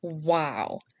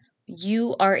Wow,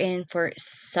 you are in for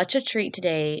such a treat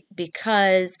today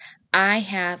because I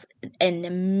have an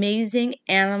amazing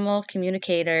animal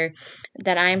communicator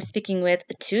that I'm speaking with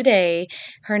today.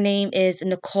 Her name is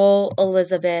Nicole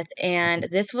Elizabeth, and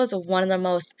this was one of the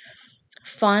most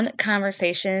fun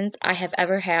conversations I have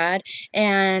ever had.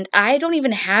 And I don't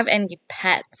even have any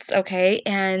pets, okay?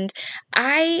 And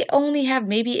I only have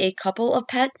maybe a couple of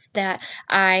pets that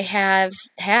I have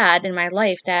had in my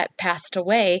life that passed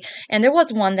away. And there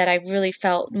was one that I really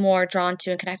felt more drawn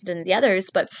to and connected than the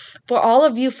others. But for all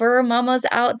of you fur mamas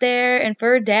out there and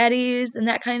fur daddies and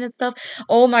that kind of stuff,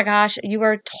 oh my gosh, you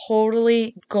are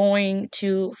totally going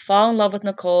to fall in love with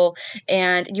Nicole,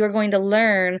 and you're going to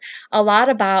learn a lot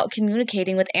about communicating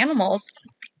with animals.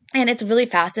 And it's really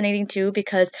fascinating too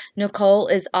because Nicole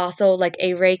is also like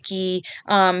a Reiki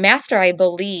master, I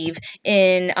believe,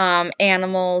 in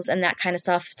animals and that kind of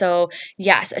stuff. So,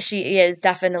 yes, she is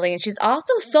definitely. And she's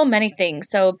also so many things.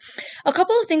 So, a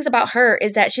couple of things about her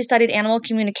is that she studied animal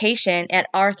communication at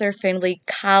Arthur Findlay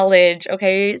College.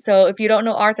 Okay. So, if you don't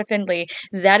know Arthur Findlay,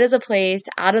 that is a place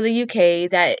out of the UK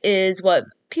that is what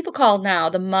people call now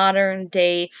the modern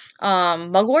day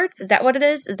Mugwarts. Is that what it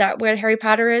is? Is that where Harry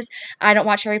Potter is? I don't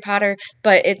watch Harry Potter,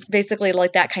 but it's basically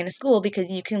like that kind of school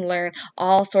because you can learn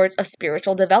all sorts of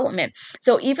spiritual development.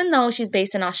 So even though she's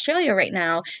based in Australia right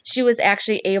now, she was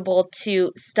actually able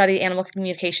to study animal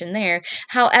communication there.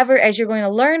 However, as you're going to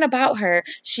learn about her,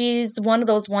 she's one of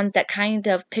those ones that kind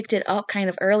of picked it up kind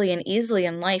of early and easily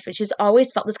in life, and she's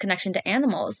always felt this connection to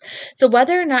animals. So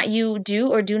whether or not you do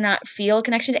or do not feel a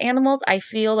connection to animals, I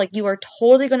feel like you are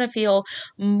totally going to feel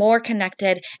more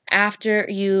connected after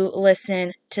you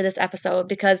listen to this episode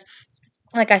because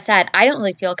like I said, I don't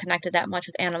really feel connected that much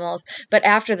with animals, but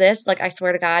after this, like I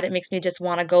swear to God, it makes me just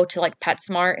want to go to like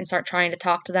PetSmart and start trying to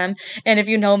talk to them. And if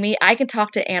you know me, I can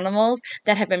talk to animals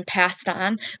that have been passed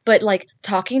on, but like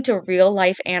talking to real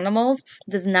life animals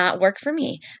does not work for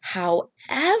me.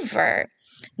 However,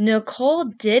 Nicole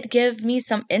did give me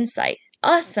some insight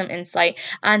on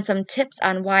some tips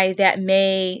on why that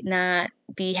may not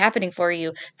be happening for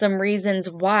you, some reasons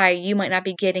why you might not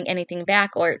be getting anything back,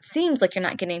 or it seems like you're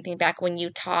not getting anything back when you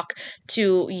talk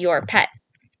to your pet.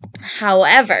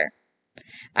 However,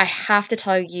 I have to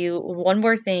tell you one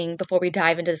more thing before we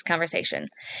dive into this conversation.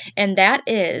 And that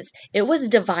is, it was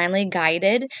divinely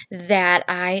guided that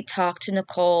I talked to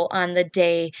Nicole on the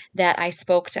day that I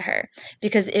spoke to her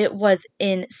because it was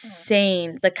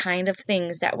insane the kind of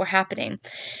things that were happening.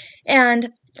 And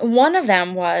one of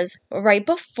them was right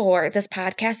before this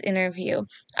podcast interview,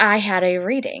 I had a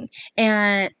reading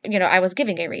and, I was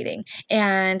giving a reading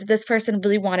and this person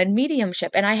really wanted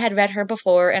mediumship. And I had read her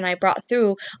before and I brought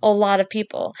through a lot of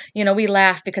people. We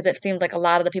laughed because it seemed like a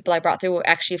lot of the people I brought through were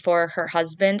actually for her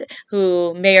husband,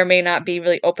 who may or may not be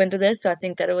really open to this. So I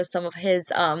think that it was some of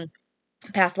his,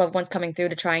 past loved ones coming through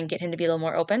to try and get him to be a little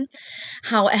more open.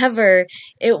 However,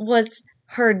 it was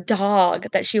her dog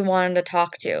that she wanted to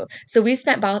talk to. So we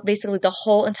spent about basically the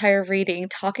whole entire reading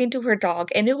talking to her dog,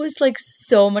 and it was like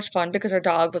so much fun because her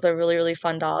dog was a really, really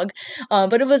fun dog.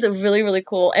 But it was really, really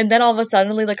cool. And then all of a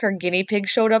sudden, like her guinea pig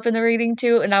showed up in the reading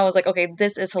too, and I was like, okay,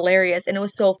 this is hilarious. And it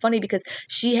was so funny because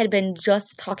she had been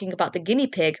just talking about the guinea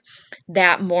pig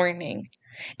that morning.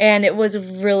 And it was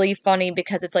really funny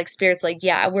because it's like spirits like,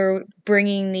 yeah, we're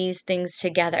bringing these things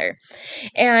together.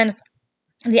 And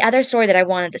the other story that I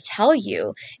wanted to tell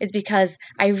you is because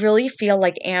I really feel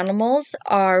like animals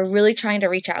are really trying to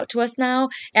reach out to us now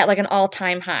at like an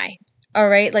all-time high. All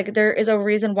right. Like there is a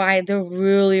reason why they're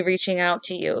really reaching out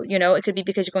to you. It could be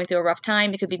because you're going through a rough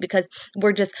time. It could be because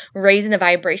we're just raising the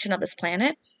vibration of this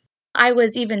planet. I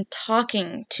was even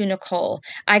talking to Nicole.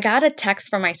 I got a text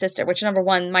from my sister, which number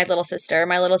one, my little sister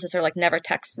like never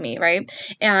texts me, right?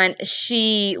 And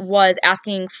she was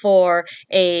asking for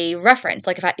a reference,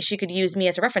 like if she could use me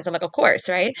as a reference. I'm like, of course,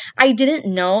 right? I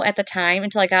didn't know at the time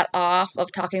until I got off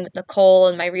of talking with Nicole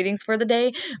and my readings for the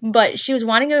day, but she was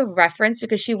wanting a reference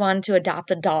because she wanted to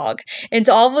adopt a dog. And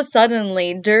so all of a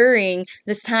suddenly during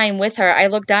this time with her, I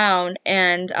looked down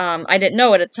and I didn't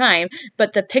know it at the time,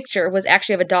 but the picture was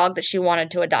actually of a dog that she wanted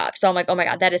to adopt. So I'm like, oh my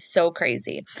God, that is so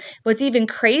crazy. What's even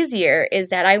crazier is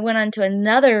that I went on to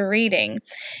another reading.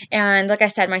 And like I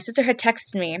said, my sister had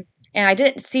texted me and I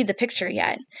didn't see the picture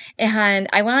yet. And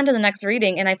I went on to the next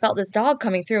reading and I felt this dog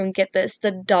coming through, and get this,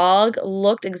 the dog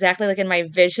looked exactly like in my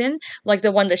vision, like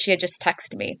the one that she had just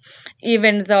texted me,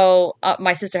 even though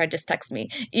my sister had just texted me,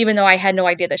 even though I had no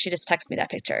idea that she just texted me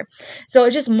that picture. So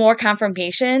it's just more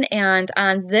confirmation. And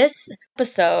on this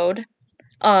episode,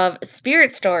 of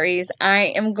spirit stories,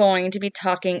 I am going to be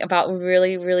talking about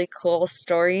really, really cool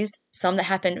stories, some that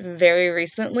happened very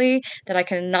recently that I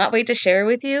cannot wait to share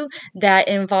with you, that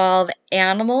involve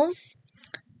animals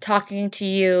talking to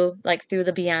you like through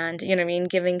the beyond, you know what I mean?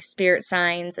 Giving spirit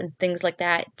signs and things like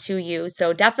that to you.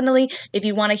 So definitely, if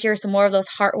you want to hear some more of those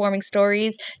heartwarming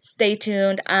stories, stay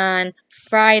tuned on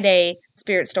Friday,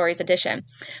 Spirit Stories Edition.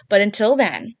 But until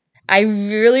then, I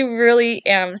really, really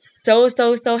am so,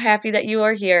 so, so happy that you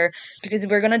are here because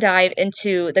we're going to dive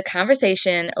into the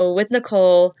conversation with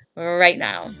Nicole right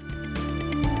now.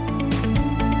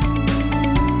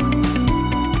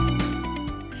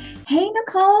 Hey,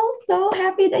 Nicole, so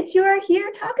happy that you are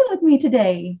here talking with me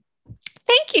today.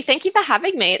 Thank you. Thank you for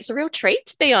having me. It's a real treat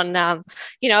to be on, a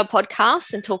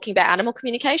podcast and talking about animal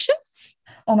communication.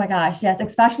 Oh my gosh, yes,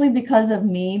 especially because of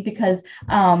me, because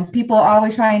people are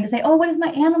always trying to say, "Oh, what is my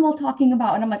animal talking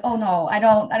about?" And I'm like, "Oh no, I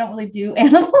don't really do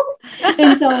animals."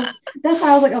 And so that's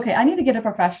why I was like, "Okay, I need to get a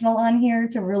professional on here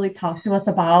to really talk to us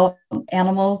about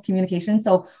animal communication."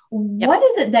 So, Yep. what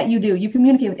is it that you do? You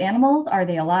communicate with animals? Are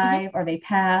they Mm-hmm. alive? Are they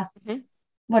past? Mm-hmm.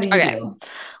 What do you Okay. do?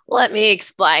 Let me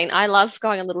explain. I love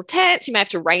going on little tangents. You may have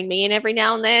to rein me in every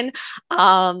now and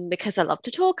then because I love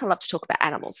to talk. I love to talk about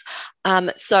animals.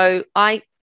 So I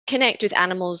connect with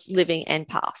animals living and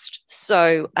past.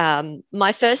 So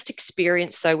my first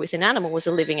experience, though, with an animal was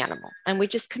a living animal, and we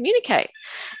just communicate.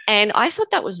 And I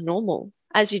thought that was normal,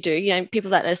 as you do. You know,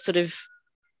 people that are sort of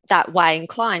that way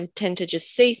inclined tend to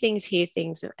just see things, hear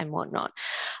things, and whatnot.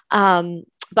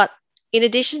 But in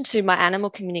addition to my animal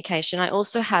communication, I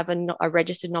also have a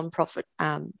registered nonprofit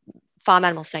farm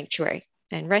animal sanctuary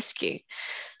and rescue.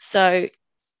 So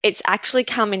it's actually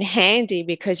come in handy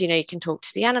because, you know, you can talk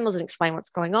to the animals and explain what's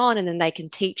going on, and then they can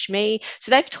teach me. So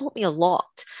they've taught me a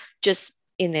lot just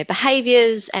in their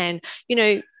behaviors. And, you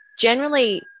know,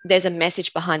 generally there's a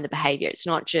message behind the behavior. It's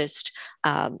not just,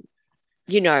 I'm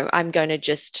going to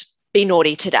just be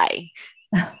naughty today.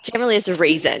 Generally, there's a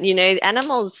reason. You know,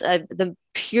 animals are the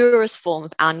purest form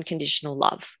of unconditional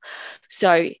love.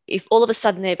 So if all of a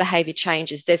sudden their behavior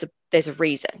changes, there's a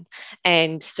reason.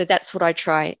 And so that's what I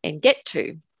try and get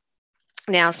to.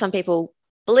 Now, some people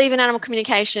believe in animal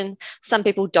communication, some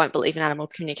people don't believe in animal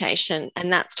communication,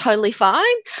 and that's totally fine.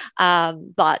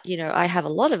 But, you know, I have a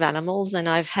lot of animals, and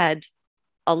I've had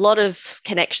a lot of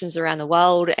connections around the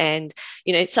world. And,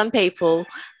 you know, some people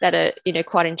that are, you know,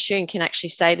 quite in tune can actually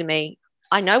say to me,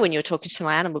 I know when you're talking to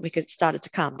my animal because it started to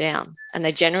calm down. And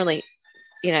they generally,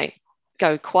 you know,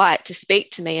 go quiet to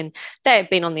speak to me, and they have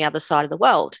been on the other side of the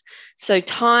world. So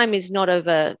time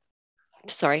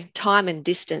and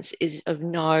distance is of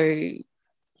no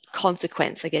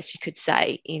consequence, I guess you could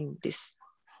say, in this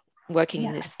working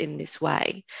in Yes. this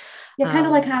way. Yeah, kind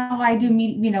of like how I do,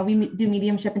 we do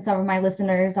mediumship, and some of my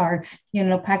listeners are,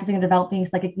 practicing and developing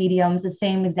psychic mediums. The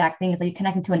same exact thing is like you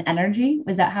connecting to an energy.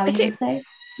 Is that how That's you it. would say?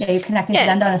 Yeah, you're connecting to Yeah.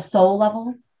 them on a soul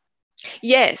level.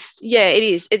 Yes. Yeah, it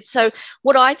is. It's so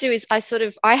what I do is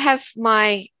I have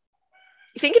my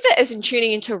think of it as in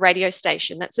tuning into a radio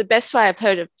station. That's the best way I've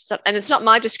heard of. And it's not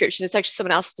my description. It's actually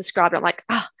someone else described it. I'm like,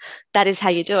 that is how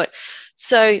you do it.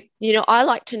 So, you know, I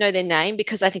like to know their name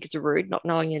because I think it's rude not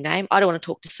knowing their name. I don't want to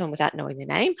talk to someone without knowing their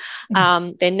name,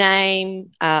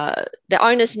 their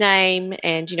owner's name,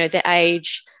 and, you know, their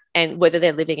age and whether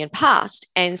they're living in past.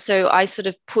 And so I sort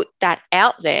of put that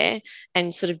out there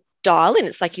and sort of dial in.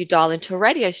 It's like you dial into a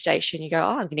radio station. You go,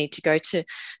 I need to go to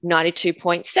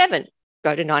 92.7.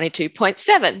 Go to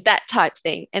 92.7, that type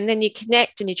thing. And then you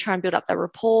connect and you try and build up that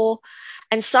rapport.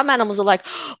 And some animals are like,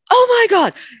 oh my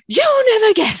God, you'll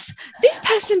never guess. This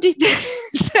person did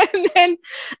this.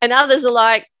 and others are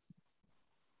like,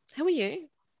 who are you?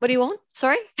 What do you want?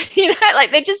 Sorry. You know, like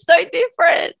they're just so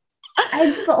different. I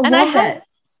just And I love have, that.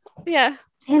 yeah.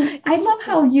 And I love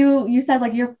how you said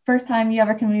like your first time you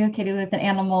ever communicated with an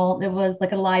animal that was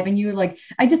like alive, and you were like,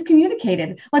 I just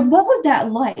communicated. Like, what was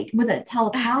that like? Was it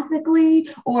telepathically,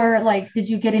 or like did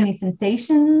you get Yep. any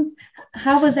sensations?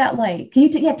 How was that like? Can you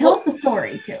tell us Well, the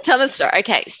story too? tell the story.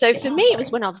 Okay. So Yeah, for tell me, the it was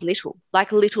story. when I was little,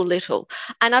 like little.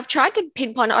 And I've tried to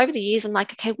pinpoint over the years. I'm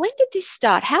like, okay, when did this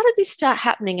start? How did this start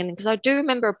happening? And because I do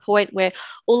remember a point where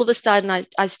all of a sudden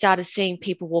I started seeing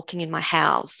people walking in my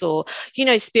house, or, you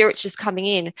know, spirits just coming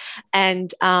in.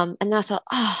 And then I thought,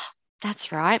 oh,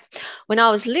 that's right. When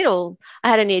I was little, I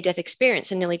had a near-death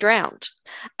experience and nearly drowned.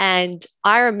 And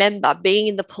I remember being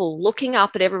in the pool, looking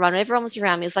up at everyone. Everyone was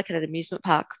around me. It was like at an amusement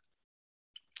park.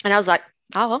 And I was like,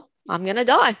 oh, well, I'm going to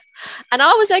die. And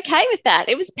I was okay with that.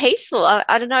 It was peaceful.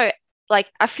 I don't know. Like,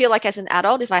 I feel like as an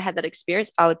adult, if I had that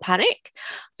experience, I would panic.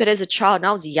 But as a child, and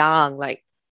I was young, like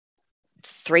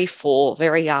 3, 4,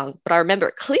 very young, but I remember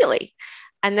it clearly.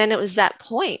 And then it was that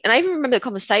point. And I even remember the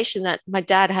conversation that my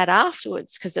dad had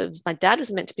afterwards, because my dad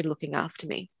was meant to be looking after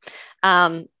me.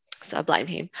 So I blame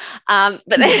him. But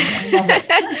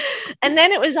then, and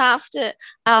then it was after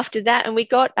that, and we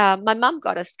got my mum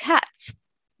got us cats.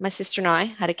 My sister and I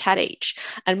had a cat each,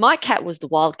 and my cat was the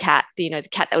wild cat, the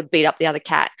cat that would beat up the other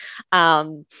cat.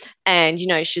 And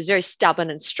she was very stubborn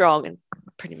and strong, and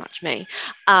pretty much me.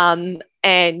 And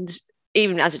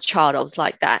even as a child, I was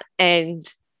like that.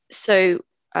 And so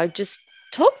I just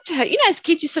talked to her. As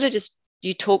kids, you sort of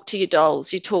you talk to your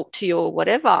dolls, you talk to your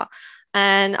whatever.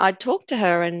 And I'd talk to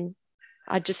her, and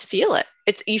I'd just feel it.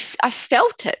 I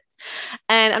felt it.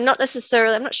 And I'm not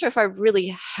sure if I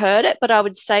really heard it, but I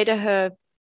would say to her,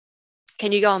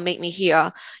 can you go and meet me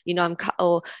here?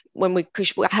 Or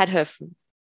because I had her from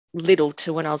little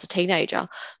to when I was a teenager.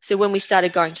 So when we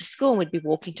started going to school and we'd be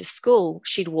walking to school,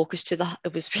 she'd walk us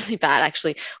it was really bad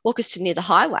actually, walk us to near the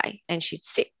highway, and she'd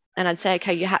sit. And I'd say,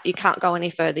 okay, you can't go any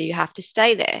further. You have to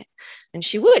stay there. And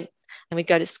she would. And we'd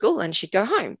go to school and she'd go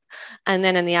home. And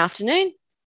then in the afternoon,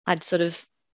 I did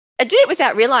it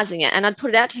without realizing it. And I'd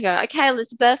put it out to her, okay,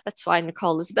 Elizabeth, that's why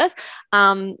Nicole Elizabeth,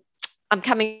 I'm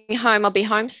coming home. I'll be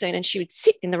home soon. And she would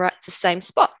sit in the same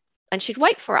spot, and she'd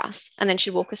wait for us, and then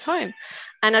she'd walk us home.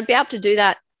 And I'd be able to do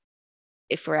that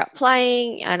if we're out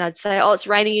playing, and I'd say, oh, it's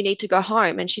raining, you need to go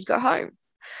home. And she'd go home.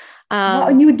 Wow,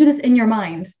 and you would do this in your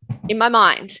mind? In my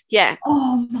mind, yeah.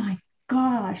 Oh my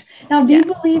gosh. Now, do you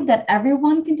believe that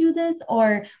everyone can do this,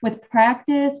 or with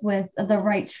practice, with the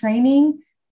right training?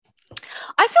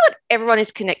 I feel like everyone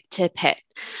is connected to a pet.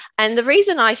 And the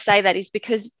reason I say that is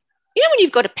because, when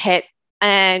you've got a pet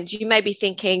and you may be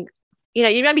thinking,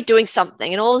 you may be doing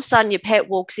something, and all of a sudden your pet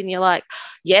walks in, you're like,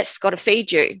 yes, got to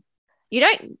feed you. You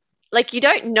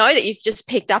don't know that you've just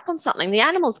picked up on something. The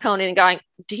animal's coming in and going,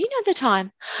 do you know the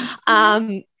time?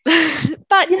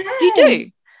 But you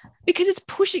do, because it's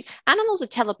pushing. Animals are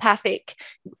telepathic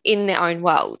in their own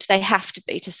world. They have to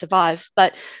be to survive.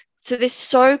 But so they're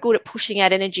so good at pushing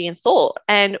out energy and thought.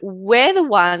 And we're the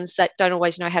ones that don't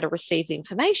always know how to receive the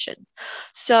information.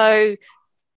 So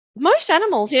most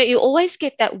animals, you always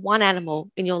get that one animal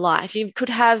in your life. You could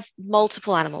have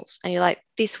multiple animals, and you're like,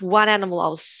 this one animal I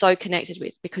was so connected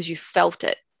with because you felt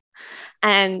it.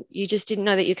 And you just didn't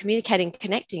know that you're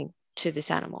connecting to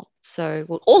this animal. So,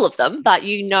 well, all of them, but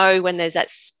when there's that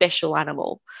special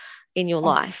animal in your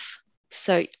life.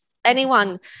 So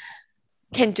anyone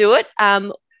can do it.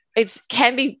 It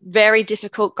can be very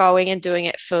difficult going and doing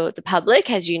it for the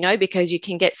public, as you know, because you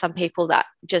can get some people that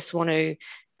just want to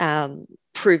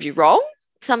prove you wrong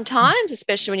sometimes,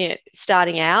 especially when you're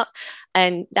starting out,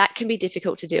 and that can be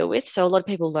difficult to deal with. So a lot of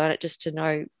people learn it just to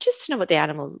know what the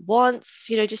animal wants,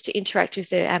 just to interact with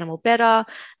their animal better.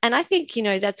 And I think,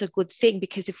 that's a good thing,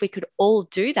 because if we could all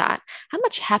do that, how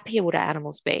much happier would our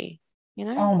animals be?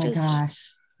 Oh my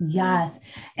gosh. Yes.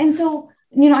 And so,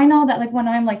 I know that like when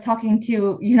I'm like talking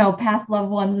to, past loved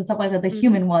ones and stuff like that, the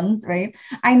human ones, right?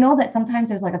 I know that sometimes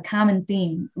there's like a common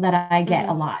theme that I get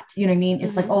a lot, you know what I mean?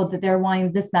 It's like, oh, that they're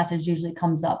wanting, this message usually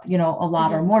comes up, a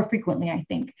lot or more frequently, I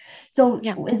think. So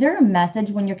is there a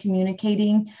message when you're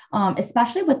communicating,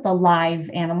 especially with the live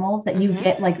animals, that you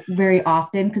get like very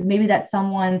often? Because maybe that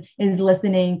someone is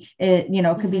listening,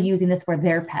 could be using this for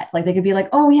their pet. Like they could be like,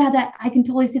 oh yeah, that I can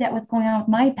totally see that what's going on with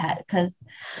my pet. Because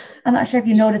I'm not sure if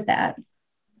you noticed that.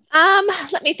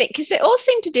 Let me think, because they all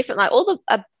seem to different. Like all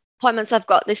the appointments I've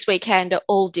got this weekend are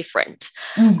all different,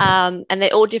 and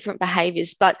they're all different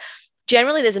behaviors. But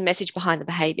generally, there's a message behind the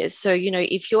behaviors. So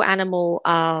if your animal,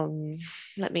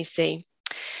 let me see,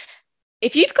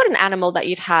 if you've got an animal that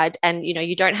you've had, and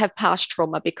you don't have past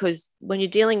trauma, because when you're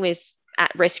dealing with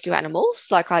rescue animals,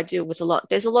 like I deal with a lot,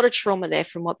 there's a lot of trauma there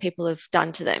from what people have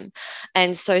done to them,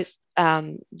 and so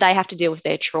they have to deal with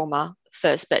their trauma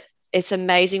first. But it's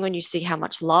amazing when you see how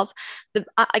much love.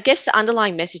 I guess the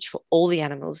underlying message for all the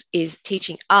animals is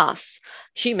teaching us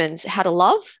humans how to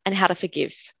love and how to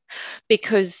forgive,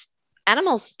 because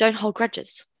animals don't hold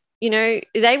grudges.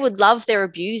 They would love their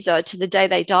abuser to the day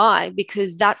they die,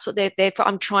 because that's what they're there for.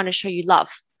 I'm trying to show you love.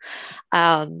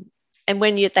 And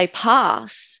when they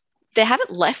pass, they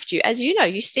haven't left you. As you know,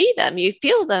 you see them, you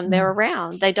feel them, they're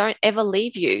around. They don't ever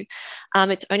leave you.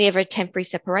 It's only ever a temporary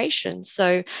separation.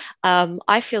 So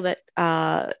I feel that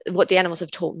what the animals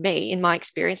have taught me, in my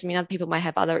experience, I mean, other people might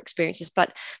have other experiences,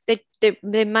 but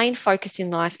their main focus in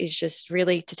life is just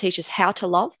really to teach us how to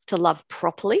love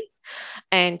properly,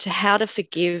 and to how to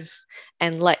forgive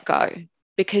and let go,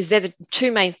 because they're the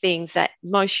two main things that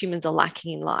most humans are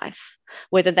lacking in life,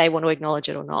 whether they want to acknowledge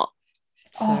it or not.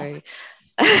 So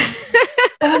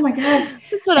oh my gosh.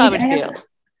 that's what I would feel.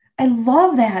 I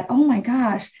love that. Oh my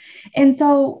gosh. And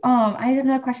so I have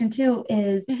another question too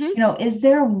is, Mhm. is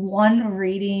there one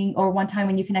reading or one time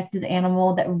when you connected to the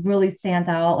animal that really stands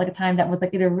out, like a time that was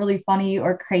like either really funny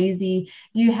or crazy?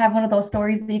 Do you have one of those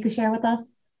stories that you could share with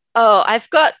us? Oh, I've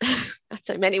got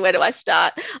so many. Where do I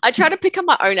start? I try to pick up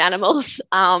my own animals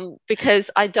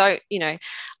because I don't,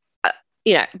 uh,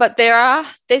 but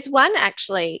there's one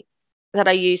actually that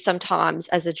I use sometimes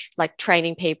as like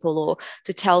training people or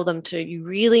to tell them to, you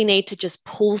really need to just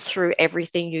pull through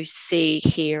everything you see,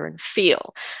 hear, and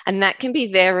feel. And that can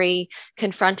be very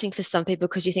confronting for some people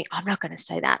because you think, I'm not going to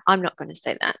say that. I'm not going to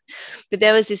say that. But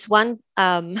there was this one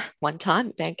time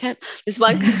at band camp, this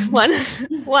one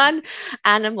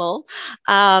animal.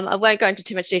 I won't go into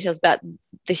too much details about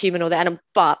the human or the animal,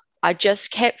 but I just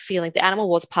kept feeling the animal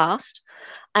was passed,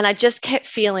 and I just kept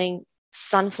feeling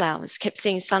sunflowers, kept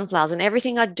seeing sunflowers, and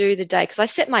everything I do the day, because I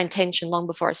set my intention long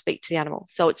before I speak to the animal.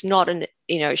 So it's not an,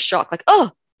 shock like,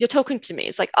 oh, you're talking to me.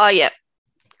 It's like, oh yeah,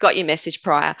 got your message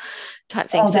prior type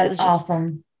thing. Oh, So it that's was just,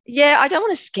 awesome. yeah, I don't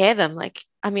want to scare them. Like,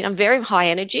 I mean, I'm very high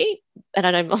energy, and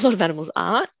I know a lot of animals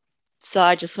aren't. So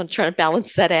I just want to try to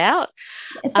balance that out.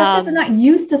 Especially if they're Um, not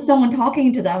used to someone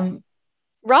talking to them.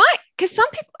 right? Because some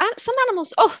people, some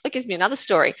animals, oh, that gives me another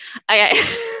story. Okay.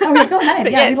 Oh yeah, go ahead.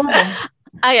 But Yeah, we yes, love them.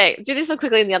 okay, do this one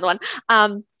quickly and the other one.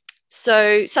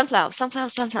 So sunflowers. And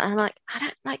I'm like, I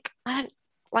don't like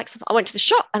sunflowers. I went to the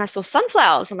shop and I saw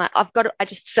sunflowers. I'm like, I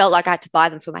just felt like I had to buy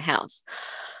them for my house.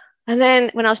 And then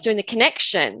when I was doing the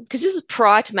connection, because this is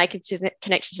prior to making the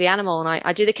connection to the animal, and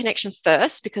I do the connection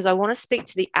first because I want to speak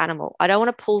to the animal. I don't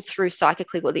want to pull through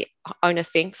psychically what the owner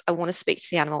thinks. I want to speak to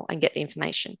the animal and get the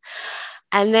information.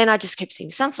 And then I just kept seeing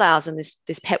sunflowers, and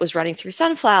this pet was running through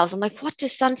sunflowers. I'm like, what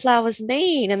does sunflowers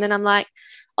mean? And then I'm like,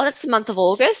 oh, that's the month of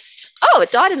August. Oh,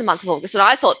 it died in the month of August. And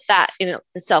I thought that in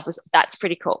itself that's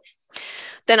pretty cool.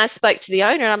 Then I spoke to the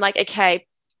owner and I'm like, okay,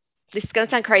 this is going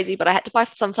to sound crazy, but I had to buy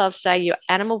sunflowers today. Your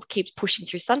animal keeps pushing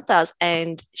through sunflowers.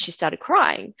 And she started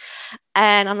crying.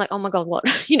 And I'm like, oh my God, what?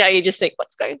 You just think,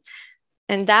 what's going on?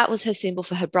 And that was her symbol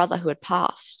for her brother who had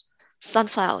passed.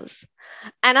 Sunflowers.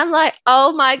 And I'm like,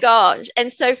 oh my gosh.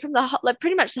 And so from like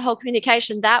pretty much the whole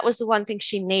communication, that was the one thing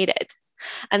she needed.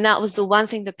 And that was the one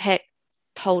thing the pet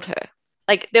told her.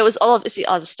 Like there was obviously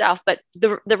other stuff, but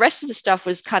the rest of the stuff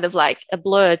was kind of like a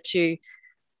blur to,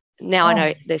 now I Oh,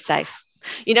 know they're safe.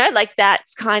 Like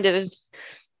that's kind of,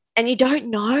 and you don't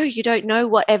know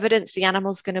what evidence the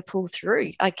animal's going to pull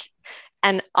through. Like,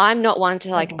 and I'm not one to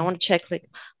like, I okay. want to check like,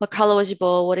 what color was your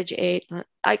ball? What did you eat?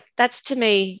 That's to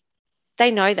me,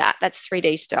 they know that's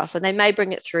 3D stuff, and they may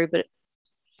bring it through, but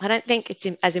I don't think it's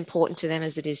as important to them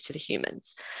as it is to the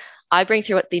humans. I bring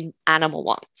through what the animal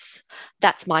wants.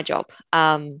 That's my job.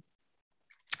 And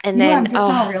You know, then, I'm just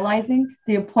now oh, realizing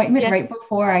the appointment yeah, right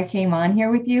before I came on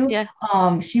here with you. yeah,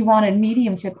 She wanted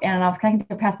mediumship, and I was connecting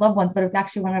to past loved ones, but it was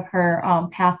actually one of her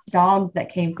past dogs that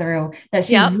came through that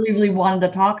she yeah, really, really wanted to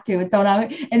talk to. And so now,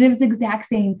 and it was the exact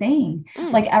same thing.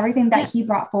 mm, Like everything that yeah, he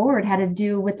brought forward had to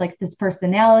do with like this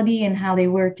personality and how they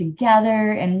were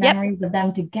together and yep, memories of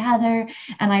them together.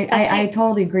 And that's I it.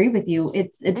 totally agree with you.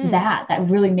 It's Mm. that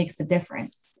really makes a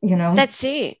difference, you know? That's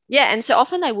it. Yeah. And so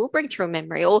often they will bring through a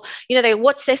memory or,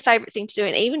 what's their favorite thing to do?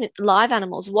 And even live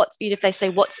animals, if they say,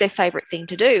 what's their favorite thing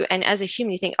to do? And as a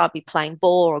human, you think, I'll be playing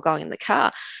ball or going in the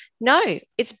car. No,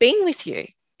 it's being with you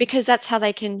because that's how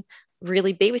they can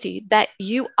really be with you, that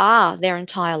you are their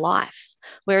entire life,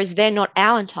 whereas they're not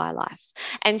our entire life.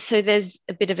 And so there's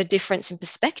a bit of a difference in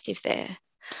perspective there.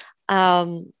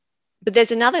 Um, but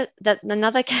there's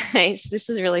another case. This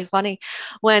is really funny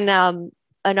when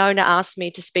an owner asked me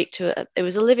to speak to it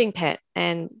was a living pet,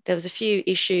 and there was a few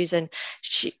issues, and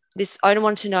this owner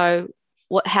wanted to know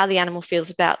how the animal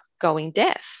feels about going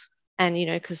deaf. And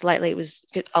because lately it was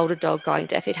older dog going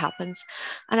deaf, it happens.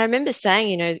 And I remember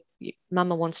saying,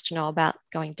 Mama wants to know about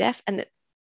going deaf, and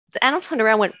the animal turned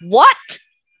around and went, what?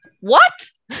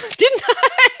 didn't know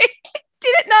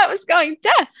didn't know it was going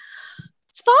deaf.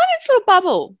 It's fine, it's a little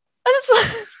bubble. And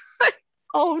it's like,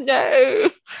 oh no,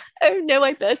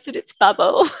 I bursted its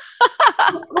bubble.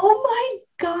 Oh my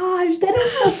gosh, that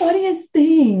is the funniest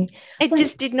thing. It Like,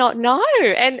 just did not know.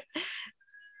 And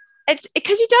it's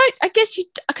because you don't, I guess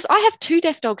because I have two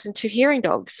deaf dogs and two hearing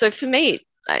dogs. So for me,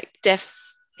 like deaf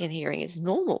and hearing is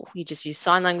normal. You just use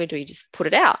sign language or you just put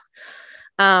it out.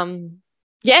 Um,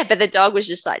 yeah, but the dog was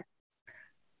just like,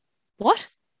 what?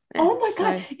 Yeah, oh my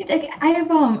God. so, Like I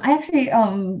actually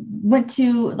went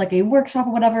to like a workshop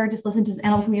or whatever, just listened to this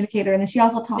animal mhm, communicator. And then she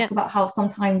also yeah, talks about how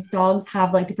sometimes dogs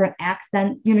have like different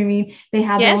accents, you know what I mean? They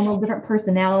have their own yes, little different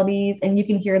personalities, and you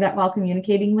can hear that while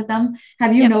communicating with them.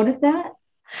 Have you yep. noticed that?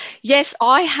 Yes,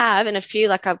 I have, and a few,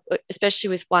 like I, especially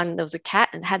with one, there was a cat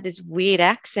and had this weird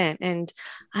accent, and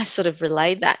I sort of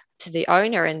relayed that to the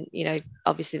owner, and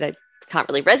obviously they can't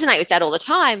really resonate with that all the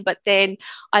time. But then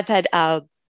I've had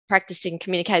practicing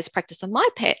communicators practice on my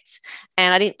pets,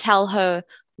 and I didn't tell her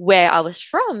where I was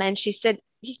from, and she said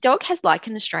your dog has like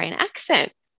an Australian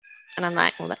accent, and I'm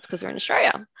like, well, that's because we're in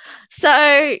Australia.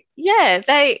 So yeah,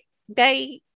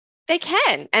 they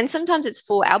can, and sometimes it's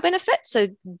for our benefit. So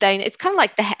it's kind of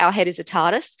like our head is a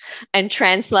TARDIS and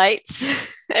translates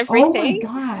Oh my everything.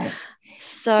 gosh.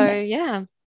 So yeah.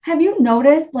 Have you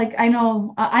noticed, like, I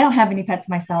know I don't have any pets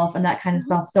myself and that kind of Mm-hmm.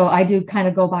 stuff. So I do kind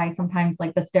of go by sometimes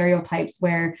like the stereotypes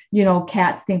where,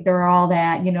 cats think they're all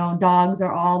that, dogs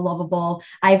are all lovable.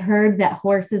 I've heard that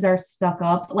horses are stuck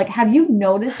up. Like, have you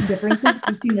noticed differences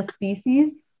between the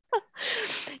species?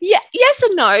 Yeah, yes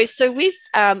and no. So with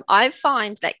I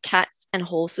find that cats and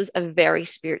horses are very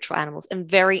spiritual animals and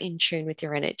very in tune with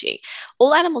your energy.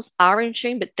 All animals are in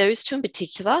tune, but those two in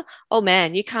particular, oh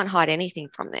man, you can't hide anything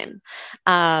from them.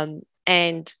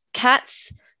 And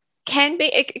cats can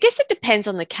be, I guess it depends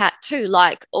on the cat too,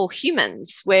 like all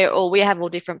humans, where or we have all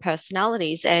different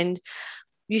personalities, and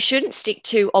you shouldn't stick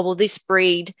to, oh well, this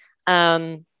breed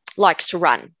likes to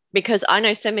run, because I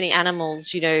know so many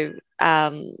animals,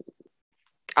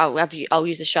 I'll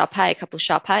use a couple of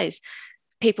Shar-Peis.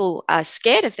 People are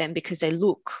scared of them because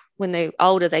when they're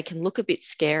older, they can look a bit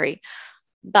scary.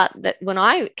 But that when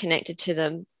I connected to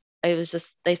them, it was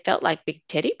just, they felt like big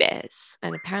teddy bears.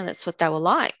 And apparently that's what they were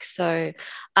like. So,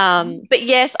 but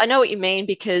yes, I know what you mean,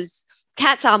 because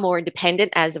cats are more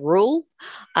independent as a rule.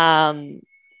 Um,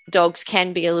 Dogs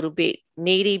can be a little bit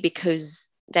needy because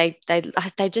they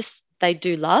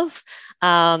do love.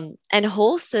 And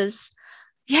horses,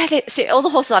 yeah, see, all the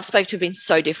horses I've spoken to have been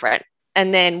so different.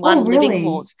 And then Oh, one living really?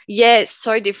 horse, yeah, it's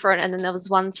so different. And then there was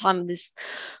one time this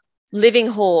living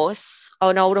horse,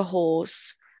 or an older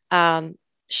horse, um,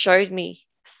 showed me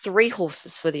three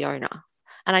horses for the owner.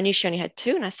 And I knew she only had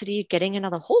two. And I said, are you getting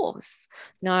another horse?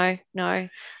 No, no.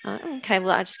 Okay,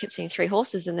 well, I just kept seeing three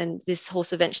horses. And then this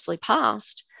horse eventually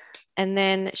passed. And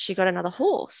then she got another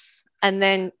horse. And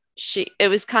then it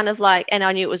was kind of like, and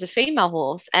I knew it was a female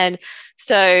horse. And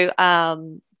so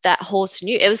that horse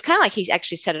knew, it was kind of like he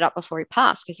actually set it up before he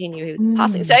passed, because he knew he was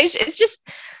passing. So Mm. it's just,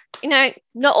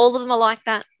 not all of them are like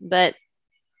that, but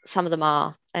some of them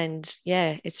are. And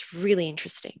yeah, it's really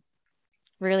interesting.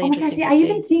 Really Oh my gosh, interesting yeah, to I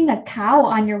even see. seen a cow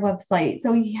on your website.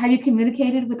 So have you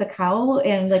communicated with a cow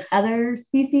and like other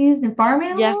species and farm Yeah.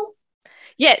 animals?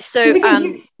 Yeah. 'Cause So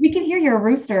we can hear your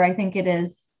rooster, I think it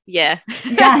is. yeah.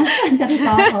 Yes, that is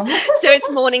awesome. So it's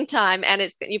morning time,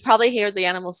 and you probably hear the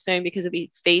animals soon, because it'll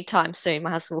be feed time soon.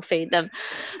 My husband will feed them.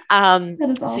 That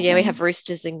is So yeah, we have awesome.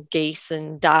 roosters and geese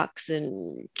and ducks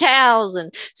and cows.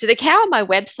 And so the cow on my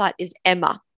website is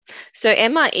Emma. So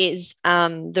Emma is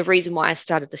the reason why I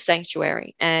started the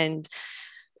sanctuary. And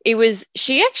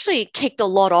she actually kicked a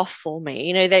lot off for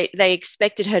me. They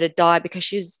expected her to die because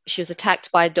she was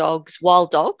attacked by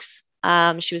wild dogs.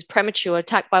 She was premature,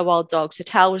 attacked by wild dogs. Her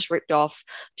tail was ripped off.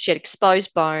 She had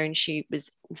exposed bone. She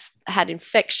had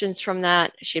infections from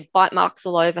that. She had bite marks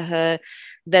all over her.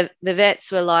 The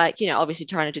vets were like, obviously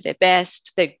trying to do their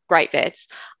best. They're great vets,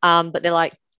 but they're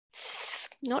like,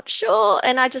 not sure.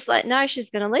 And I just like, no,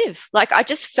 she's gonna live. Like, I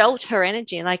just felt her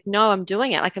energy, and like, no, I'm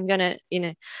doing it. Like, I'm gonna,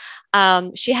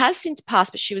 she has since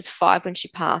passed, but she was 5 when she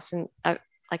passed, and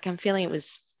I'm feeling it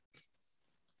was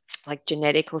like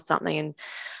genetic or something.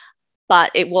 But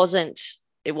it wasn't.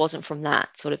 It wasn't from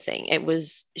that sort of thing. It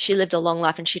was, she lived a long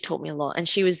life, and she taught me a lot. And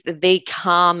she was the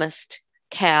calmest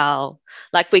cow.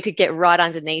 Like, we could get right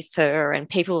underneath her, and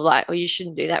people were like, "Oh, you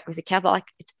shouldn't do that with a cow." But like,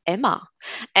 it's Emma,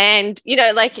 and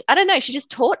like, I don't know. She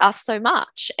just taught us so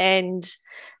much. And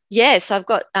yeah, so I've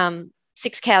got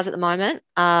 6 cows at the moment.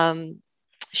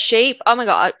 Sheep, oh my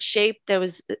god, sheep, there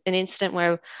was an incident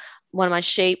where one of my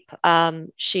sheep,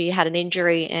 she had an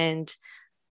injury, and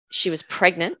she was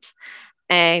pregnant,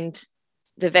 and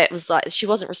the vet was like, she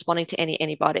wasn't responding to any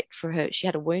antibiotic for her. She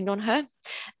had a wound on her,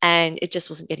 and it just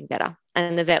wasn't getting better.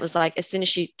 And the vet was like, as soon as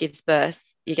she gives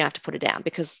birth, you're gonna have to put her down,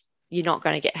 because you're not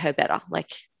going to get her better. Like,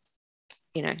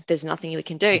 there's nothing we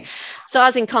can do. So I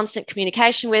was in constant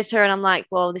communication with her, and I'm like,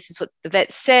 well, this is what the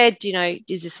vet said,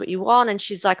 is this what you want? And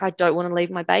she's like, I don't want to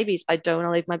leave my babies. I don't want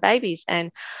to leave my babies.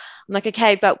 And I'm like,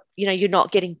 okay, but you're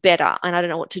not getting better, and I don't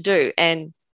know what to do.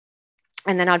 And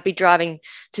then I'd be driving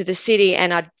to the city,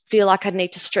 and I'd feel like I'd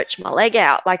need to stretch my leg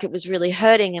out, like it was really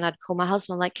hurting. And I'd call my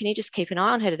husband, like, can you just keep an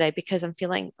eye on her today, because I'm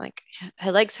feeling like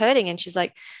her leg's hurting. And she's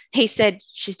like, he said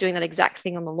she's doing that exact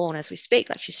thing on the lawn as we speak,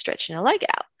 like she's stretching her leg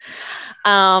out.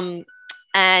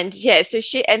 And yeah, so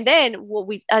and then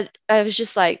I was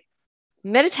just like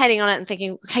meditating on it and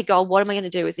thinking, hey, God, what am I going to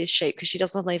do with this sheep? Because she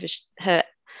doesn't want to leave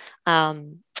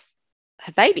um,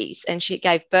 her babies, and she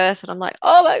gave birth, and I'm like,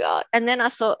 oh my God. And then I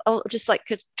thought, oh, just like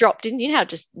it dropped in, you know how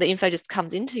just the info just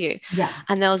comes into you. Yeah.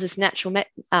 And there was this natural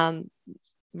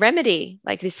remedy,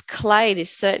 like this clay, this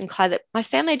certain clay that my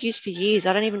family had used for years.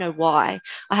 I don't even know why.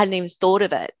 I hadn't even thought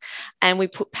of it. And we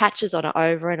put patches on it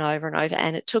over and over and over.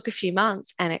 And it took a few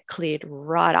months and it cleared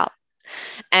right up.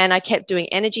 And I kept doing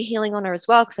energy healing on her as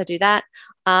well, because I do that.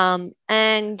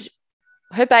 And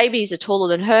her babies are taller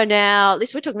than her now.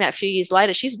 This we're talking about a few years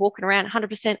later. She's walking around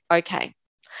 100% okay.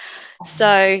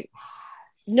 So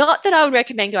not that I would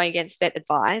recommend going against vet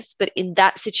advice, but in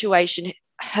that situation,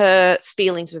 her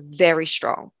feelings were very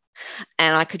strong,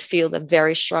 and I could feel them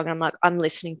very strong. I'm like, I'm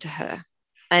listening to her.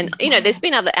 And, you know, there's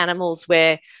been other animals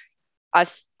where I've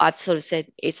sort of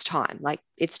said, it's time, like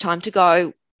it's time to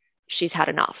go. She's had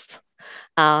enough.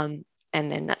 And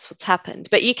then that's what's happened.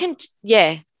 But you can,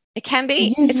 yeah, it can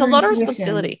be, Use it's a your lot of intuition.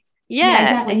 responsibility. Yeah, Yeah.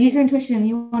 exactly. Use your intuition.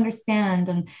 You understand.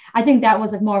 And I think that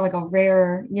was like more like a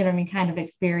rare, you know what I mean, kind of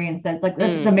experience. That's like,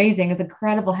 that's amazing. It's an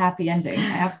incredible happy ending.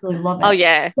 I absolutely love it. Oh,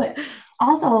 yeah. But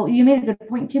also, you made a good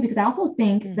point too, because I also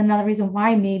think another reason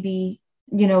why maybe,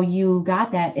 you know, you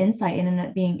got that insight and ended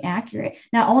up being accurate,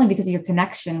 not only because of your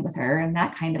connection with her and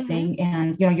that kind of thing,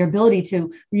 and, you know, your ability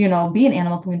to, you know, be an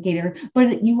animal communicator,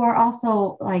 but you are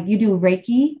also like, you do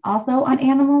Reiki also on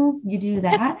animals. You do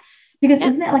that. Because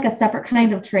isn't that like a separate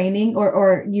kind of training,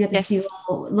 or you have to feel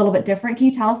a little bit different? Can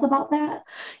you tell us about that?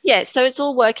 Yeah, so it's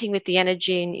all working with the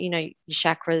energy and, you know, your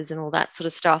chakras and all that sort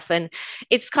of stuff. And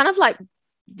it's kind of like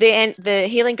the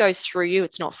healing goes through you.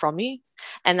 It's not from you.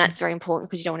 And that's very important,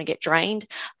 because you don't want to get drained.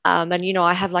 And, you know,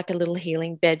 I have like a little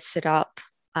healing bed set up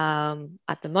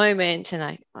at the moment. And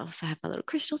I also have my little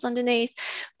crystals underneath.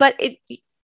 But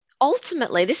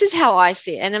ultimately, this is how I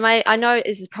see it. And I know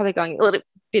this is probably going a little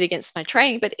bit against my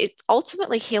training, but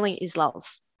ultimately healing is love,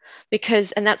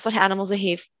 and that's what animals are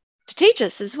here to teach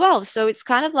us as well. So it's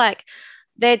kind of like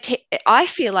I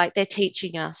feel like they're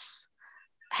teaching us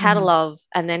how to love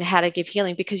and then how to give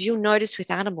healing, because you'll notice with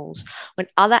animals, when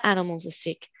other animals are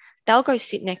sick, they'll go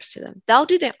sit next to them. They'll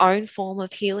do their own form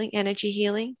of healing, energy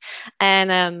healing.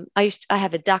 And I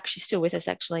have a duck. She's still with us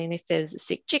actually. And if there's a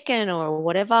sick chicken or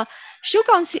whatever, she'll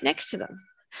go and sit next to them.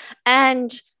 And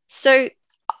so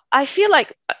I feel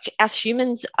like us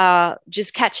humans are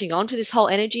just catching on to this whole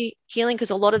energy healing, because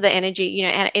a lot of the energy, you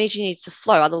know, energy needs to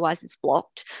flow. Otherwise it's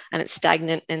blocked and it's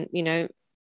stagnant. And, you know,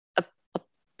 a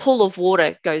pool of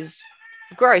water goes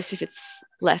gross if it's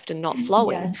left and not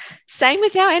flowing. Yeah. Same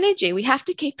with our energy. We have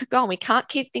to keep it going. We can't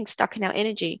keep things stuck in our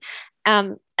energy.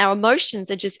 Our emotions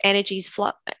are just energies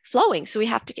flowing. So we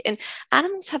have to, and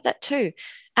animals have that too.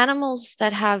 Animals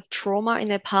that have trauma in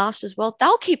their past as well,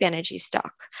 they'll keep energy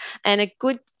stuck. And a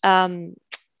good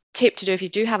tip to do if you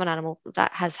do have an animal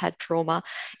that has had trauma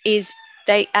is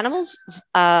animals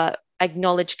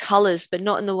acknowledge colors, but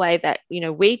not in the way that, you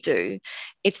know, we do.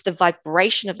 It's the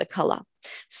vibration of the color.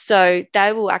 So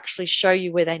they will actually show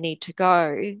you where they need to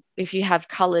go. If you have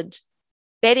colored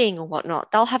bedding or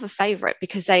whatnot, they'll have a favorite,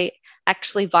 because they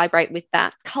actually vibrate with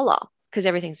that color, because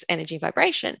everything's energy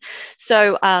vibration.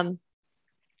 So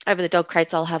over the dog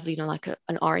crates, I'll have, you know, like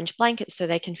an orange blanket, so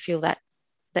they can feel that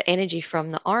the energy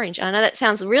from the orange. I know that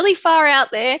sounds really far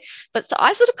out there, but so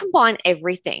I sort of combine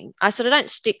everything. I sort of don't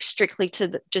stick strictly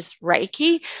to just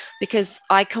Reiki, because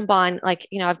I combine, like,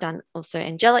 you know, I've done also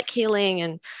angelic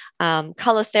healing and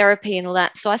color therapy and all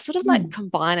that. So I sort of like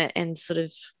combine it, and sort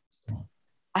of,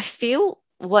 I feel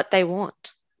what they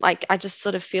want. Like, I just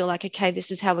sort of feel like, okay,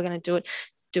 this is how we're going to do it.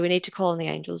 Do we need to call on the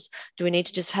angels? Do we need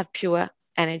to just have pure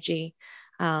energy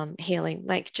healing?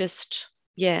 Like, just,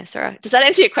 yeah, sorry. Does that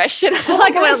answer your question? I feel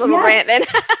like I went a little rant then.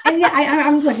 And yeah,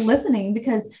 I was like listening,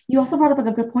 because you also brought up like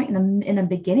a good point in the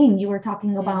beginning. You were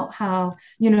talking about how,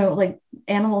 you know, like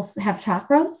animals have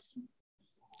chakras.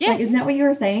 Yes. Like, isn't that what you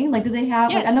were saying? Like, do they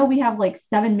have, like, I know we have like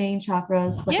 7 main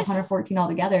chakras, like 114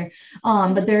 altogether.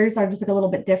 But theirs are just like a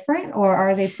little bit different, or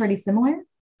are they pretty similar?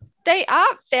 They are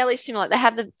fairly similar. They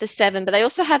have the 7, but they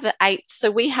also have the 8.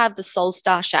 So we have the soul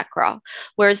star chakra,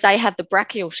 whereas they have the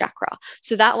brachial chakra.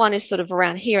 So that one is sort of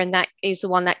around here, and that is the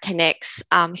one that connects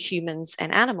humans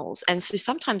and animals. And so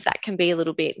sometimes that can be a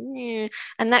little bit,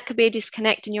 and that could be a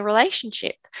disconnect in your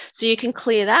relationship. So you can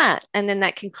clear that, and then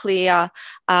that can clear,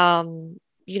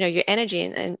 you know, your energy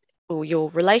and or your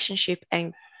relationship,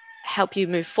 and help you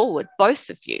move forward,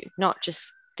 both of you, not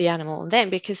just the animal and them.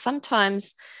 Because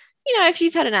sometimes, you know, if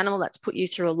you've had an animal that's put you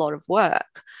through a lot of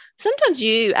work, sometimes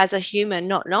you as a human,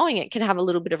 not knowing it, can have a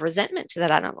little bit of resentment to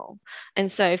that animal. And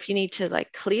so if you need to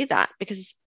like clear that,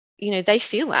 because they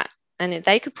feel that, and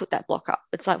they could put that block up.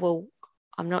 It's like, well,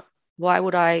 why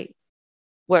would I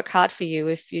work hard for you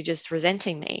if you're just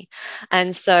resenting me?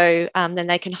 And so then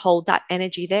they can hold that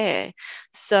energy there.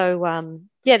 So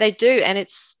yeah, they do. And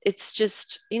it's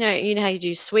just, how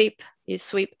you sweep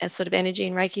a sort of energy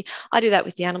in Reiki. I do that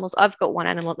with the animals. I've got one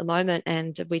animal at the moment,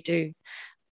 and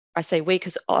I say we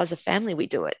because as a family we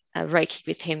do it, Reiki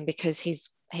with him, because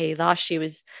he last year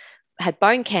had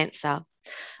bone cancer.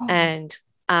 And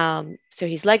so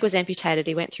his leg was amputated.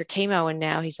 He went through chemo, and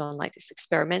now he's on like this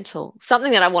experimental,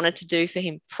 something that I wanted to do for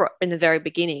him in the very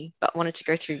beginning, but wanted to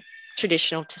go through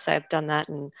traditional to say I've done that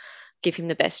and give him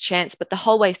the best chance. But the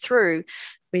whole way through,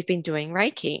 we've been doing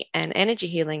Reiki and energy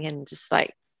healing and just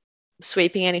like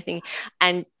sweeping anything.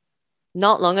 And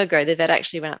not long ago, the vet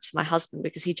actually went up to my husband,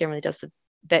 because he generally does the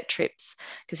vet trips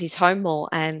because he's home more,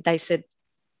 and they said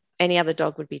any other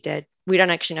dog would be dead. We don't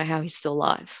actually know how he's still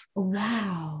alive.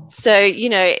 Wow. So,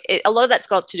 a lot of that's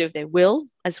got to do with their will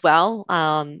as well,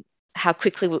 how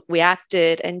quickly we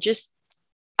acted, and just,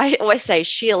 I always say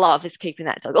sheer love is keeping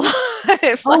that dog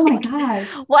alive. Oh my gosh.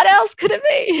 What else could it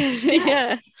be?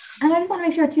 Yeah. And I just want to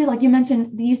make sure too, like you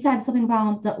mentioned, you said something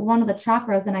about one of the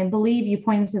chakras, and I believe you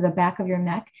pointed to the back of your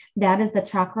neck. That is the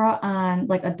chakra on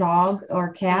like a dog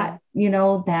or cat,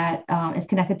 that is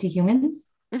connected to humans,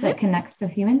 that connects to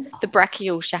humans. The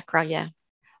brachial chakra, yeah.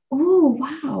 Oh,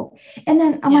 wow. And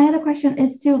then my other question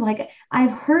is too, like,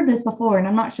 I've heard this before, and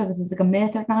I'm not sure this is like a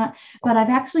myth or not, but I've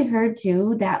actually heard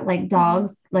too that like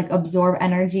dogs like absorb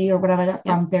energy or whatever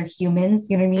from their humans,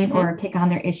 you know what I mean? Or take on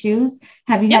their issues.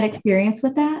 Have you had experience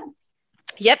with that?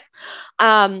 Yep.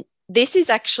 This is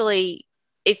actually,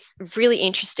 it's really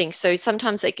interesting. So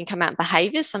sometimes they can come out in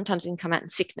behaviors, sometimes they can come out in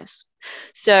sickness.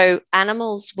 So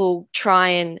animals will try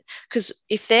and, because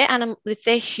if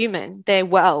they're human, their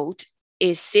world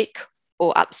is sick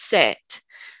or upset,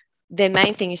 their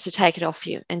main thing is to take it off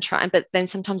you and try. But then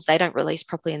sometimes they don't release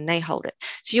properly and they hold it.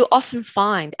 So you'll often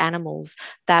find animals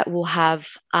that will have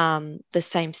the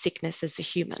same sickness as the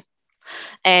human.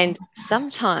 And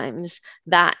sometimes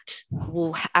that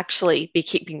will actually be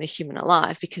keeping the human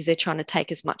alive, because they're trying to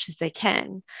take as much as they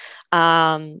can.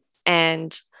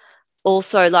 And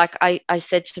also, like I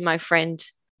said to my friend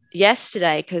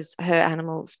yesterday, because her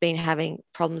animal's been having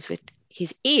problems with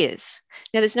his ears.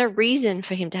 Now, there's no reason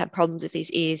for him to have problems with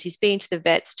his ears. He's been to the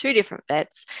vets, 2 different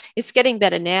vets. It's getting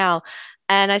better now.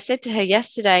 And I said to her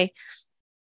yesterday,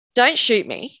 don't shoot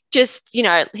me. Just,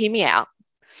 hear me out.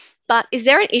 But is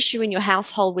there an issue in your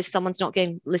household where someone's not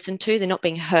getting listened to, they're not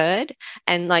being heard,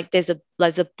 and like there's a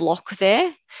block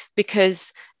there?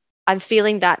 Because I'm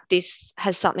feeling that this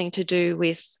has something to do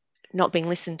with not being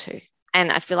listened to.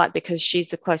 And I feel like because she's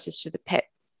the closest to the pet,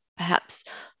 perhaps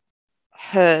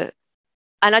her,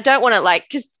 and I don't want to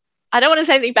because I don't want to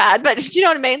say anything bad, but do you know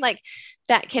what I mean? Like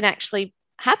that can actually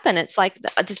happen. It's like,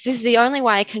 this is the only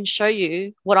way I can show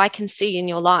you what I can see in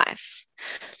your life.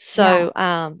 So,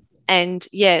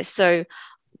 so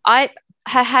I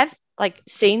have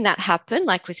seen that happen,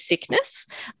 like with sickness.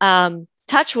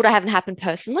 Touch wood, I haven't happened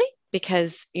personally,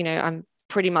 because, I'm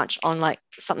pretty much on like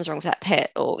something's wrong with that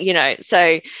pet, or,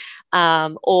 so,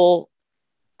 or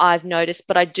I've noticed,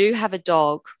 but I do have a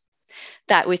dog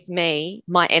that with me,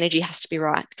 my energy has to be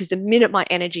right, because the minute my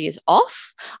energy is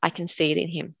off, I can see it in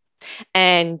him,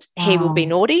 and he will be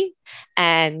naughty.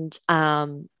 And,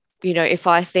 if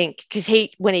I think, because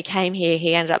when he came here,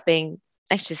 he ended up being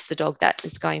actually just the dog that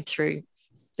is going through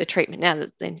the treatment now,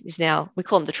 that then is now, we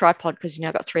call him the tripod, because he's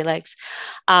now got 3 legs.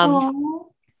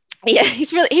 Yeah,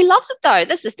 he loves it though.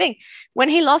 That's the thing. When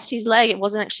he lost his leg, it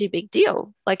wasn't actually a big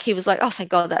deal. Like he was like, oh,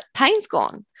 thank God that pain's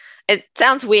gone. It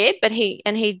sounds weird, but he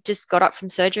just got up from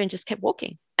surgery and just kept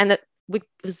walking. And it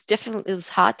was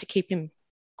hard to keep him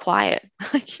quiet.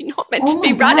 Like, you're not meant to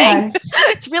be running.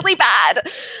 It's really bad.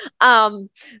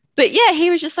 But yeah,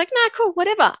 he was just like, nah, cool,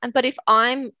 whatever. But if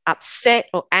I'm upset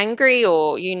or angry,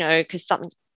 or, because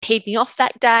something's peed me off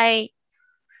that day,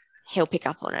 he'll pick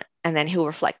up on it, and then he'll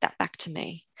reflect that back to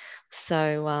me.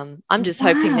 So I'm just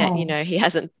hoping that, he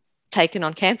hasn't taken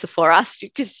on cancer for us,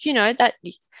 because, that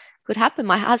could happen.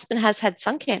 My husband has had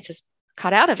some cancers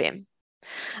cut out of him.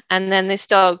 And then this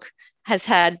dog has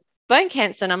had bone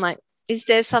cancer. And I'm like, is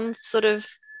there some sort of,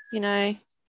 I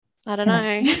don't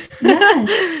know.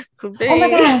 Yes. Could be. Oh my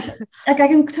gosh. Like, I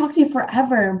can talk to you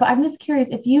forever, but I'm just curious,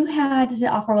 if you had to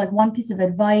offer like one piece of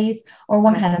advice or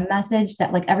one kind of message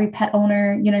that like every pet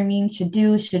owner,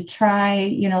 should try,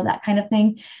 that kind of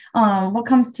thing. What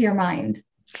comes to your mind?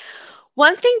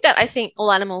 One thing that I think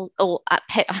all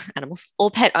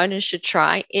pet owners should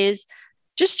try is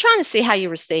just trying to see how you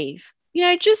receive.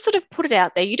 Just sort of put it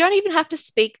out there. You don't even have to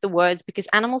speak the words, because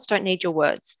animals don't need your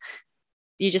words.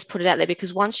 you just put it out there,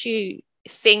 because once you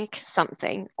think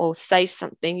something or say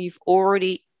something, you've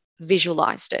already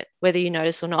visualized it, whether you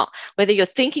notice or not. Whether you're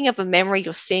thinking of a memory,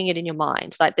 you're seeing it in your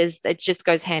mind. Like it just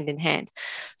goes hand in hand.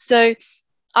 So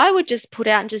I would just put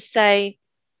out and just say,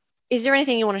 is there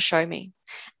anything you want to show me?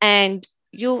 And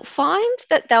you'll find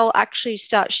that they'll actually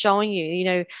start showing you, you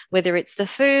know, whether it's the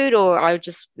food, or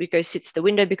we go sits at the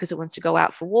window because it wants to go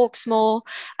out for walks more,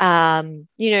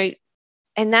 you know,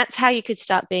 and that's how you could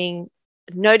start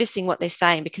noticing what they're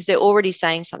saying, because they're already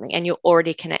saying something and you're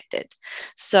already connected.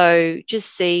 So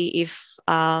just see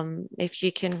if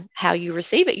you can, how you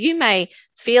receive it. You may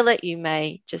feel it, you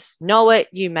may just know it,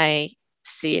 you may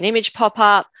see an image pop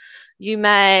up, you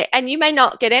may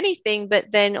not get anything,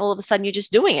 but then all of a sudden you're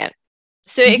just doing it.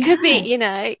 So it could be, you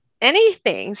know,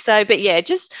 anything. So, but yeah,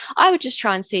 I would just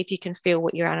try and see if you can feel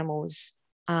what your animals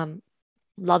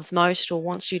loves most or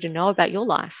wants you to know about your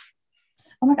life.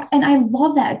 Oh my God. And I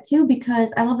love that too,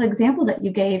 because I love the example that you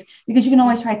gave, because you can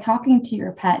always try talking to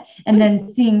your pet and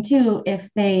then seeing too, if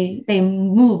they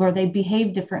move or they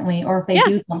behave differently, or if they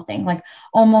do something, like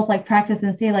almost like practice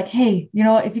and say like, hey, you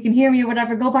know, if you can hear me or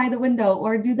whatever, go by the window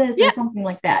or do this or something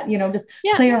like that, you know, just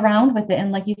play around with it.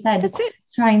 And like you said,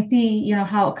 try and see, you know,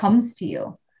 how it comes to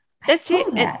you. That's it.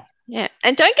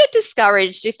 And don't get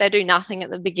discouraged if they do nothing at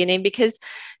the beginning, because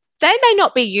they may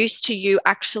not be used to you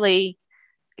actually,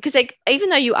 because even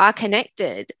though you are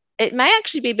connected, it may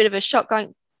actually be a bit of a shock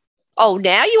going, oh,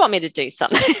 now you want me to do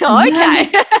something.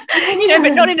 Okay. You know,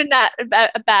 but not in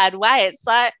a bad way. It's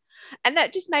like, and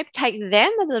that just may take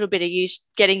them a little bit of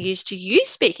getting used to you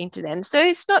speaking to them. So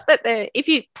it's not that if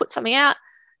you put something out,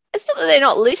 it's not that they're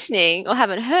not listening or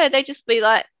haven't heard. They just be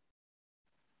like,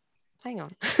 hang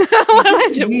on. What am I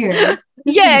doing? Weird.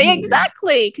 Yeah,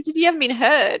 exactly. Because if you haven't been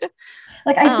heard.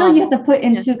 Like, I feel you have to put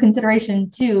into consideration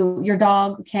too, your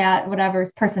dog, cat,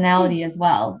 whatever's personality as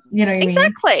well. You know what I mean?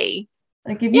 Exactly.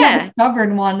 Like if you have a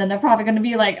stubborn one, then they're probably going to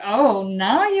be like, oh,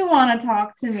 now you want to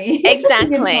talk to me.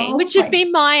 Exactly. You know? Which would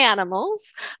be my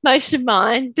animals, most of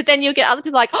mine. But then you'll get other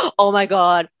people like, oh my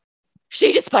God,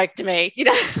 she just spoke to me, you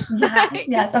know?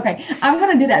 Yes. Okay. I'm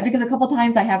going to do that, because a couple of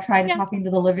times I have tried talking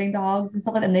to the living dogs and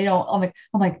stuff like that, and they don't, I'm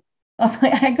like,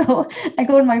 I go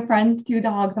to my friend's 2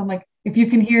 dogs. I'm like, if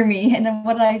you can hear me. And then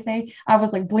what did I say? I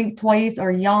was like, blink twice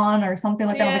or yawn or something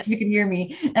like that. I'm like, if you can hear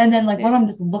me. And then like one of them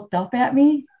just looked up at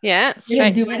me. Yeah. They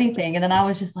didn't do anything. And then I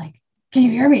was just like, can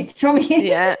you hear me? Show me.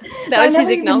 Yeah. That was I his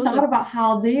never even acknowledgement. thought about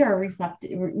how they are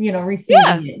receptive, you know,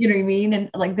 receiving it, you know what I mean?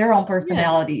 And like their own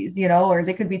personalities, you know, or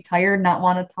they could be tired, not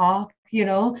want to talk, you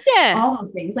know, all those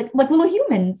things, like little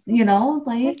humans, you know,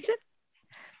 like. That's it.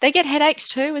 They get headaches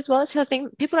too as well. That's the thing.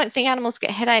 People don't think animals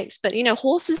get headaches, but, you know,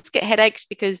 horses get headaches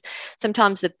because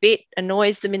sometimes the bit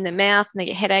annoys them in the mouth and they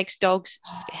get headaches. Dogs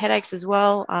just get headaches as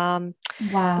well. Wow.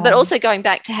 But also going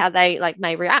back to how they like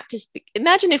may react is,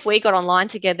 imagine if we got online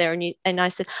together and I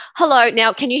said, hello,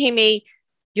 now can you hear me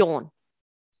yawn?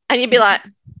 And you'd be like,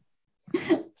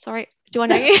 sorry, do I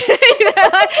know you?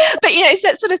 But, you know, it's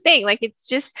that sort of thing. Like, it's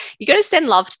just, you got to send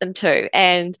love to them too.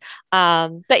 And,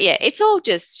 but yeah, it's all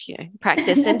just, you know,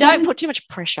 practice, and don't put too much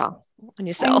pressure on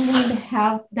yourself. I need to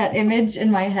have that image in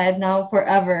my head now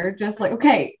forever. Just like,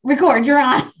 okay, record, you're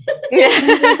on.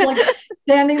 Just like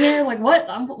standing there like, what?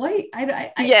 I don't know. I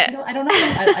don't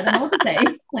know what to say.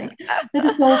 Like, that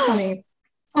is so funny.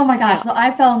 Oh my gosh. So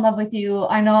I fell in love with you.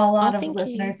 I know a lot of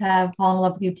listeners have fallen in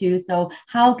love with you too. So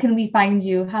how can we find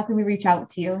you? How can we reach out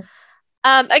to you?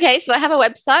 Okay, so I have a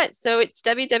website. So it's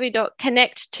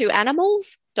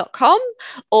www.connecttoanimals.com,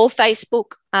 or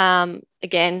Facebook.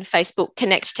 Again, Facebook,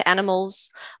 Connect to Animals,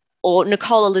 or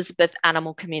Nicole Elizabeth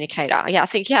Animal Communicator. Yeah, I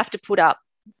think you have to put up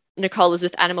Nicole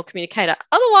Elizabeth Animal Communicator.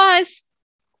 Otherwise,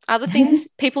 other things,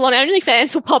 people on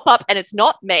OnlyFans will pop up and it's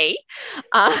not me.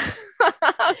 I'll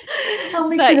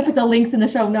make sure to put the links in the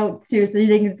show notes too, so you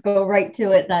can just go right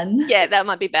to it then. Yeah, that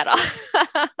might be better.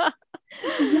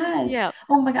 Yes. Yeah.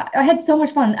 Oh my God. I had so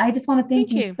much fun. I just want to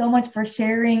thank you so much for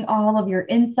sharing all of your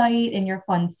insight and your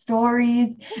fun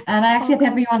stories. And I actually have to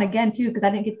have you on again too, because I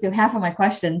didn't get to half of my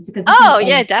questions. Because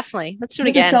definitely. Let's do it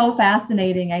again. It's so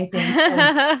fascinating, I think.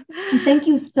 So, thank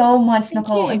you so much,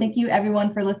 Nicole. And thank you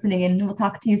everyone for listening, and we'll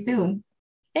talk to you soon.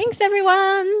 Thanks,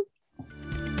 everyone.